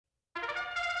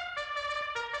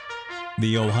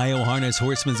The Ohio Harness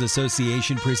Horsemen's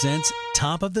Association presents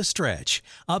Top of the Stretch,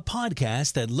 a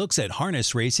podcast that looks at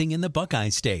harness racing in the Buckeye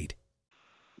State.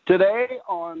 Today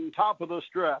on Top of the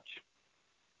Stretch,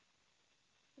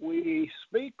 we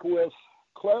speak with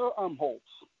Claire Umholtz,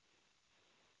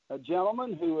 a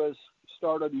gentleman who has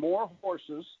started more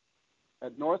horses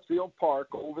at Northfield Park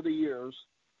over the years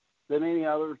than any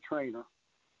other trainer.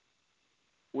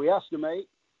 We estimate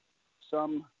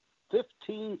some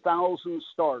 15,000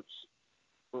 starts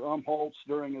for Umholtz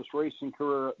during his racing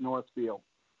career at Northfield.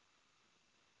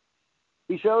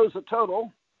 He shows a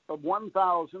total of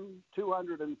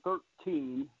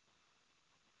 1,213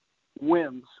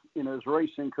 wins in his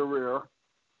racing career,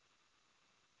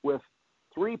 with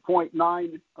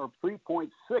 $3.9 or $3.6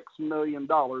 million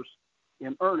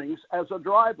in earnings as a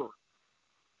driver.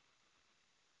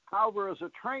 However, as a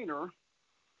trainer,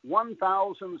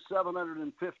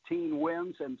 1,715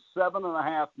 wins and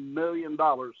 $7.5 million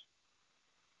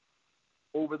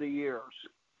over the years.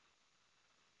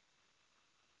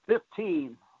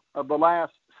 15 of the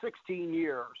last 16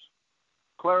 years,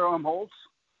 Claire Umholtz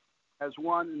has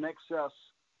won in excess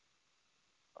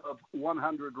of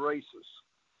 100 races.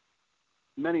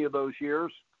 Many of those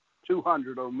years,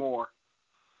 200 or more.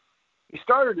 He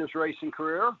started his racing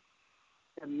career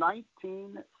in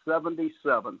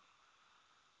 1977.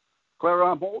 Claire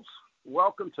Umholtz,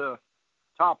 welcome to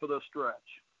Top of the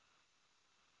Stretch.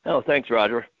 Oh, thanks,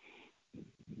 Roger.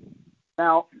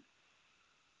 Now,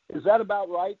 is that about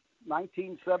right?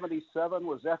 1977,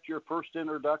 was that your first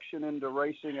introduction into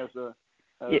racing as a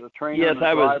trainer? Yes, and a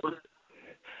driver?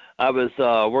 I was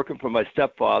working for my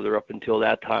stepfather up until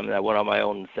that time, and I went on my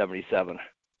own in 77.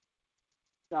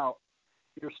 Now,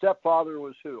 your stepfather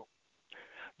was who?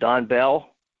 Don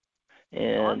Bell,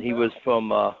 and he was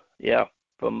from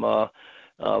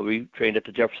we trained at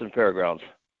the Jefferson Fairgrounds.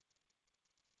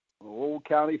 Old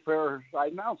County Fair. I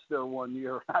announced there one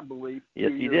year, I believe.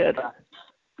 Yes, you did. Back.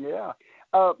 Yeah.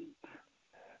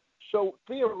 So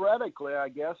theoretically, I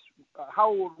guess, how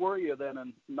old were you then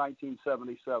in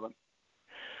 1977?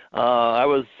 I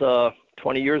was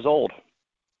 20 years old.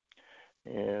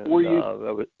 And were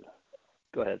you?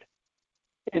 Go ahead.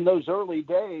 In those early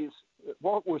days,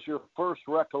 what was your first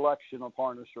recollection of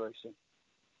harness racing?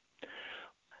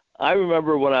 I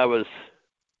remember when I was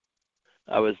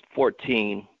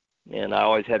 14, and I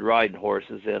always had riding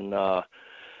horses, and my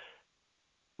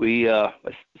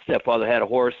stepfather had a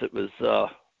horse that was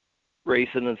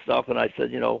racing and stuff, and I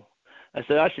said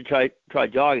I should try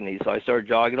jogging these. So I started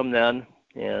jogging them then,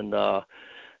 and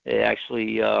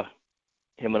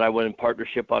him and I went in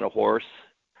partnership on a horse,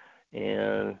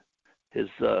 and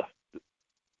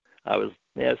I was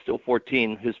still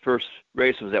 14. His first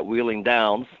race was at Wheeling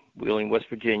Downs, Wheeling, West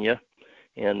Virginia,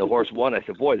 and the horse won. I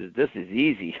said, boy, this is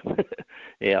easy.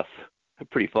 Yes,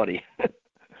 pretty funny.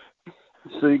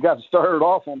 So you got started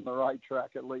off on the right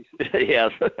track at least. Yes.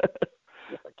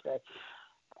 Okay.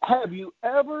 Have you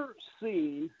ever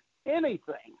seen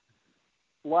anything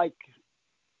like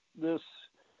this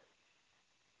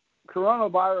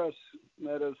coronavirus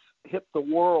that has hit the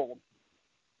world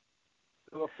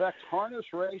to affect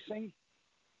harness racing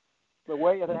the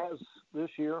way it has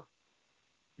this year?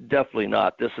 Definitely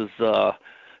not. This is a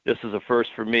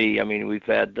first for me. I mean, we've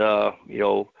had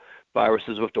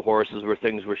viruses with the horses where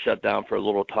things were shut down for a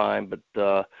little time, but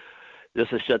this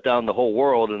has shut down the whole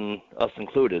world, and us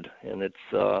included. And it's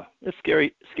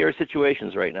scary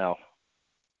situations right now.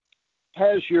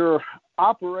 Has your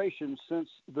operation since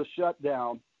the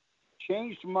shutdown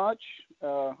changed much?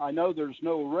 I know there's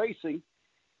no racing,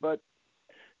 but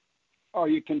are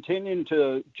you continuing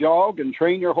to jog and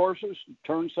train your horses,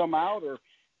 turn some out, or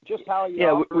just how are you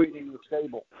operating the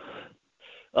stable?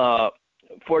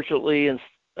 Fortunately,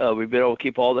 we've been able to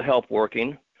keep all the help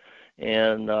working,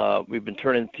 and we've been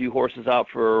turning a few horses out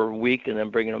for a week and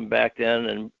then bringing them back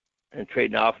in and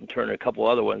trading off and turning a couple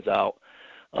other ones out.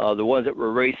 The ones that we're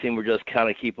racing, we're just kind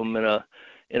of keep them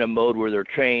in a mode where they're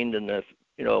trained, and if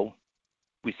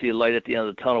we see a light at the end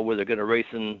of the tunnel where they're going to race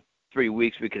in 3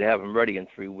 weeks, we could have them ready in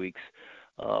 3 weeks.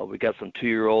 We got some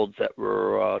 2-year-olds that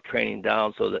we're training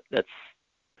down, so that's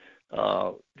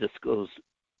just goes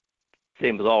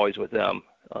same as always with them.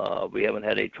 We haven't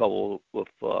had any trouble with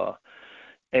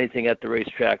anything at the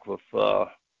racetrack with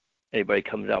anybody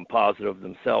coming down positive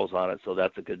themselves on it, so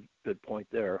that's a good point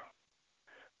there.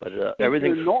 But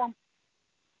everything. Go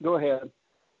ahead.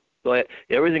 Go ahead.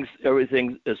 Everything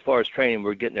as far as training,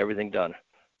 we're getting everything done.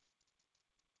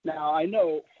 Now, I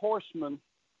know horsemen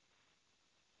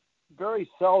very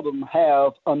seldom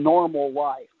have a normal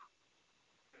life,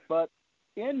 but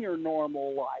in your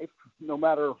normal life, no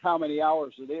matter how many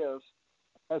hours it is,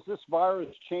 has this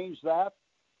virus changed that?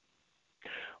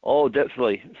 Oh,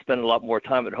 definitely. Spend a lot more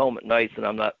time at home at nights, and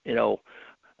I'm not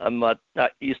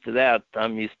used to that.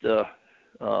 I'm used to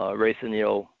racing,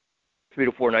 3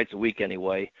 to 4 nights a week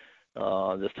anyway.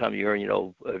 This time of year,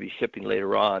 I'll be shipping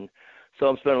later on. So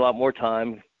I'm spending a lot more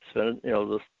time,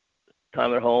 this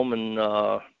time at home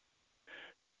and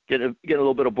getting a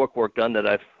little bit of book work done that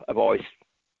I've always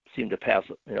seemed to pass,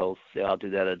 say I'll do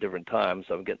that at different times.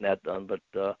 So I'm getting that done. But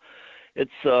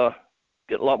it's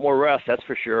getting a lot more rest, that's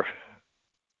for sure.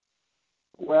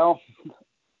 Well,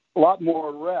 a lot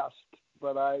more rest,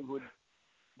 but I would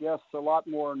guess a lot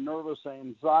more nervous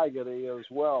anxiety as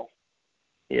well.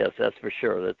 Yes, that's for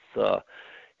sure.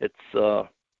 It's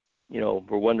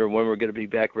we're wondering when we're going to be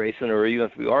back racing, or even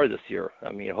if we are this year.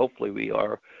 I mean, hopefully we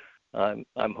are.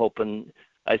 I'm hoping.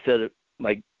 I said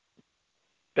my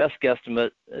best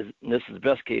guesstimate, and this is the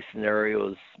best case scenario,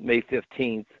 is May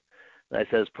 15th. And I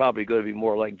said it's probably going to be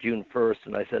more like June 1st.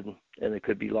 And I said, and it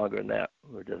could be longer than that.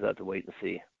 We'll just have to wait and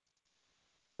see.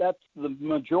 That's the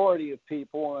majority of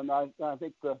people, and I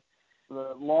think the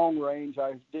long range,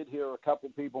 I did hear a couple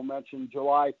people mention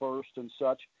July 1st and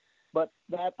such, but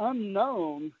that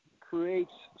unknown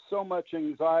creates so much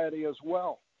anxiety as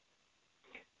well.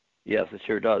 Yes, it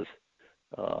sure does.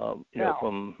 Now,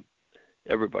 from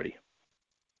everybody.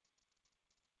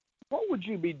 What would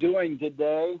you be doing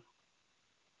today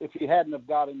if you hadn't have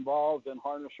got involved in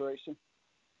harness racing?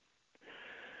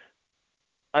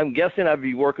 I'm guessing I'd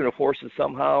be working with horses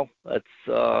somehow. That's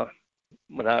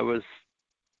when I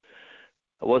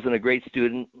wasn't a great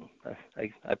student.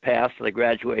 I passed and I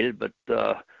graduated, but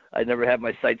I never had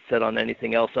my sights set on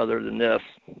anything else other than this.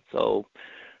 So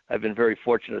I've been very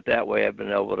fortunate that way. I've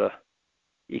been able to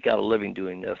eke out a living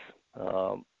doing this.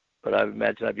 But I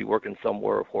imagine I'd be working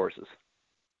somewhere with horses.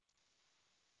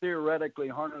 Theoretically,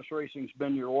 harness racing's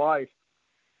been your life.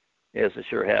 Yes, it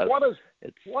sure has.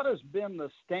 What has been the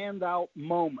standout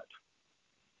moment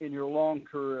in your long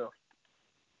career?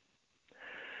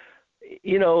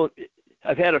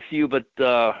 I've had a few, but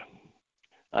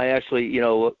I actually,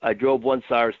 I drove one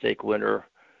Sire Stake winner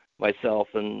myself,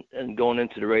 and going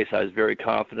into the race, I was very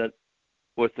confident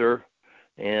with her,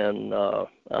 and I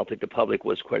don't think the public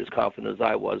was quite as confident as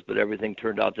I was, but everything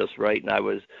turned out just right, and I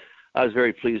was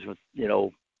very pleased with,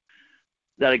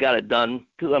 that I got it done,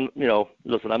 because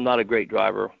listen, I'm not a great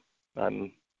driver.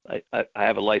 I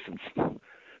have a license,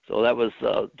 so that was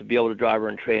to be able to drive her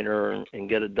and train her and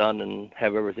get it done and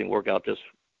have everything work out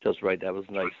just right. That was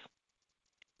nice.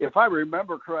 If I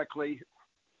remember correctly,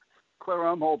 Claire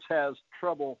Umholtz has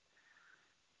trouble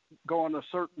going a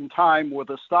certain time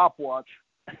with a stopwatch.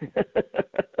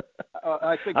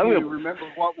 I think you remember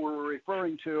what we're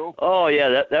referring to. Oh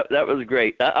yeah, that was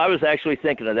great. I was actually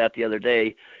thinking of that the other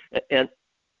day, and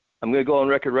I'm going to go on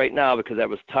record right now because that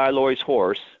was Ty Loy's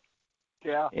horse.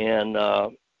 Yeah. And the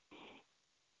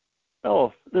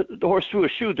horse threw a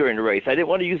shoe during the race. I didn't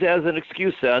want to use that as an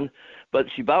excuse then, but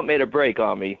she about made a break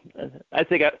on me. I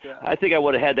think I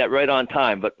would have had that right on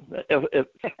time, but if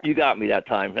you got me that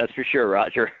time, that's for sure,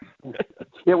 Roger.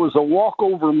 It was a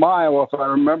walkover mile, if I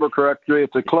remember correctly,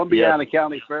 at the Columbiana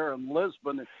County Fair in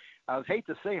Lisbon. I would hate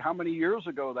to say how many years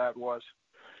ago that was.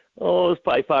 Oh, it was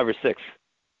probably 5 or 6.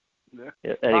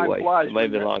 Yeah, anyway, it might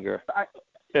have been longer.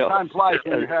 Time flies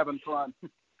when you're having fun.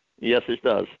 Yes, it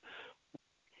does.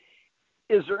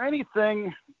 Is there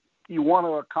anything you want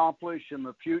to accomplish in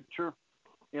the future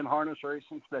in harness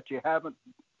racing that you haven't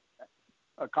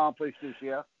accomplished as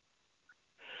yet?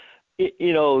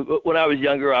 When I was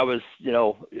younger, I was,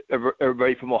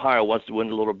 everybody from Ohio wants to win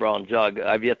the Little Brown Jug.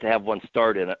 I've yet to have one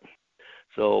start in it.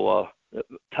 So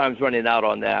time's running out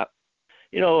on that.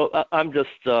 I'm just,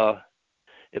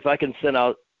 if I can send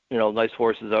out, nice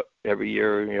horses every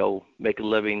year, make a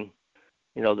living,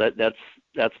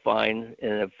 that's fine.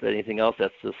 And if anything else,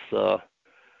 that's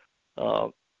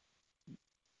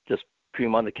just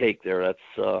cream on the cake there.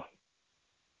 That's,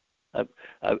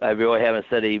 I really haven't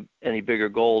set any bigger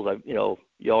goals. You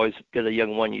always get a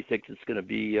young one, you think it's going to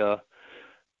be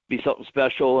something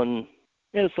special, and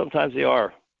sometimes they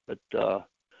are. But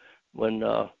when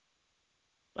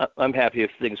I'm happy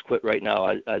if things quit right now,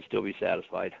 I'd still be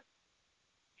satisfied.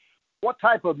 What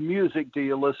type of music do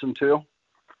you listen to?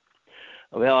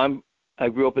 Well, I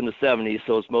grew up in the 70s,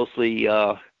 so it's mostly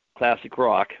classic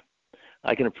rock.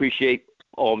 I can appreciate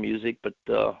all music, but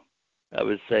I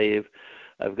would say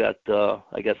I've got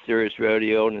Sirius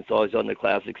Radio, and it's always on the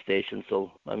classic station,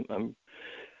 so I'm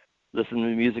listening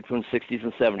to music from the 60s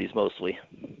and 70s mostly.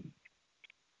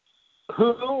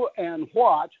 Who and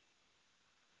what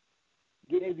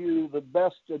gave you the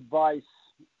best advice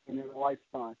in your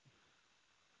lifetime?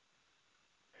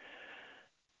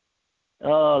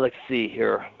 Let's see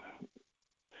here.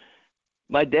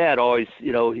 my dad always,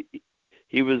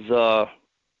 he was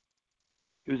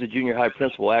a junior high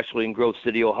principal actually in Grove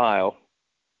City, Ohio,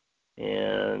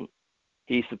 and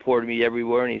he supported me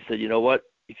everywhere. And he said, you know what?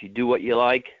 If you do what you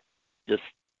like,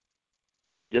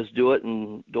 just do it,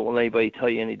 and don't let anybody tell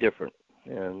you any different.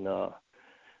 And so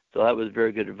that was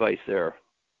very good advice there.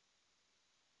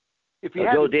 If you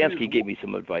Joe Dansky gave me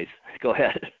some advice. Go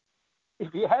ahead.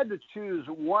 If you had to choose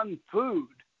one food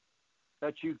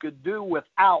that you could do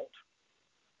without,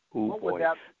 what would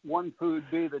that one food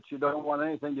be that you don't want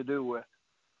anything to do with?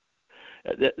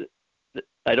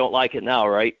 I don't like it now,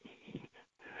 right?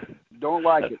 Don't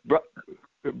like it.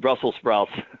 Brussels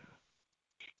sprouts.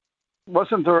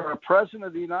 Wasn't there a president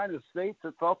of the United States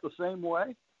that felt the same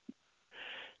way?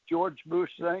 George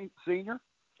Bush Sr.?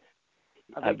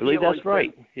 I believe that's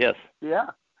right. Yes. Yeah.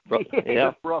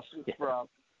 Yeah. Brussels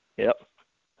sprouts. Yep.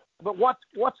 But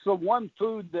what's the one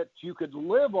food that you could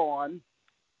live on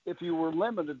if you were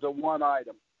limited to one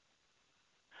item?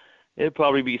 It'd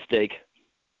probably be steak.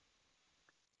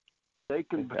 Steak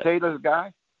and potatoes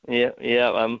guy? Yeah.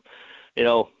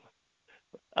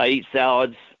 I eat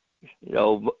salads.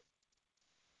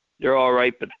 They're all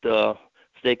right, but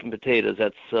steak and potatoes,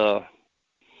 that's a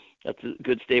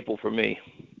good staple for me.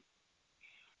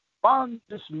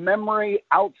 Fondest memory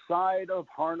outside of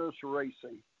harness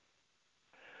racing?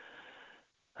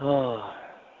 Oh,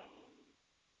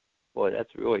 boy, that's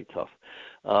really tough.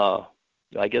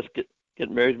 I guess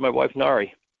getting married to my wife,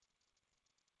 Nari.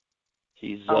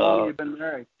 How long have you been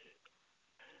married?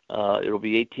 It'll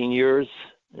be 18 years,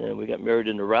 and we got married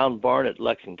in the Round Barn at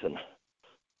Lexington.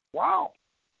 Wow.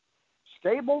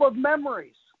 Stable of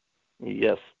memories.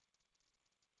 Yes.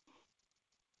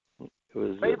 It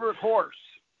was favorite horse?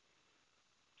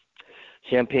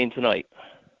 Champagne Tonight.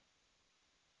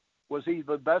 Was he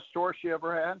the best horse you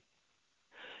ever had?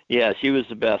 Yeah, she was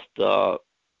the best.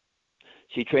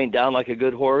 She trained down like a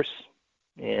good horse,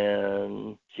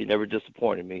 and she never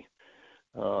disappointed me.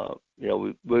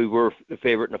 We were a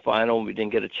favorite in the final, and we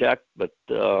didn't get a check, but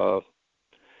the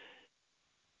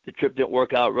trip didn't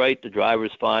work out right. The driver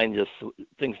was fine, just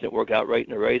things didn't work out right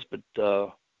in the race. But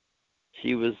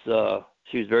she was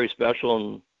very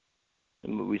special,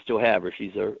 and we still have her.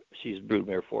 She's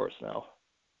broodmare for us now.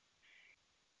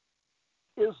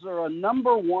 Is there a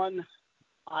number one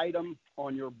item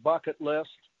on your bucket list?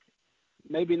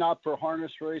 Maybe not for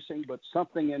harness racing, but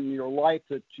something in your life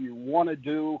that you want to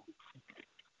do?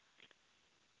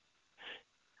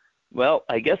 Well,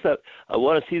 I guess I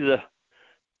want to see the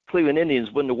Cleveland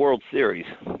Indians win the World Series.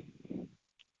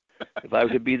 If I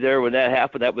could be there when that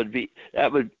happened, that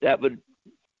would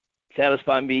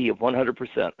satisfy me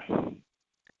 100%.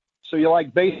 So you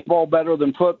like baseball better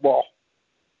than football?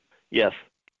 Yes.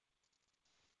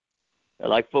 I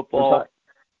like football,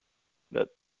 but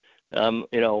and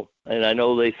I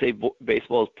know they say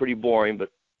baseball is pretty boring, but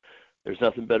there's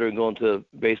nothing better than going to a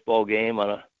baseball game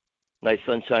on a nice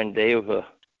sunshine day with a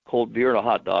cold beer and a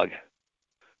hot dog.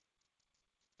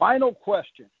 Final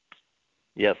question.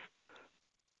 Yes.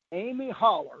 Amy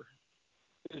Holler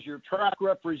is your track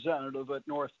representative at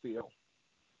Northfield.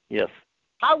 Yes.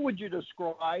 How would you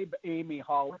describe Amy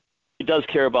Holler? She does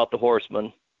care about the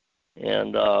horsemen,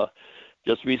 and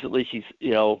just recently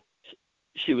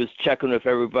she was checking with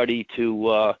everybody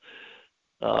to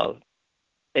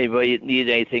anybody that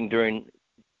needed anything during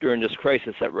this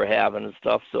crisis that we're having and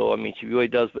stuff. So, I mean, she really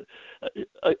does, but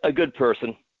a good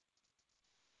person,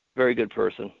 very good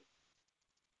person.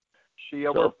 She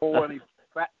ever pull any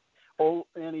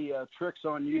tricks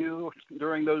on you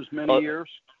during those many years?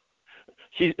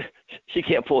 She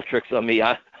can't pull tricks on me.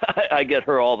 I get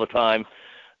her all the time,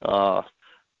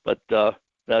 but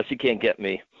no, she can't get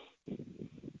me.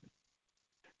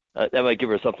 That might give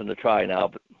her something to try now,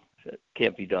 but it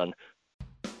can't be done.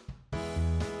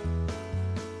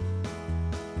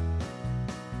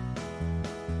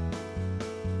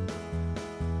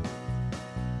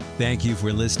 Thank you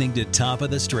for listening to Top of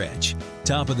the Stretch.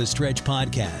 Top of the Stretch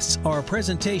podcasts are a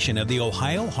presentation of the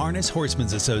Ohio Harness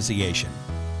Horsemen's Association.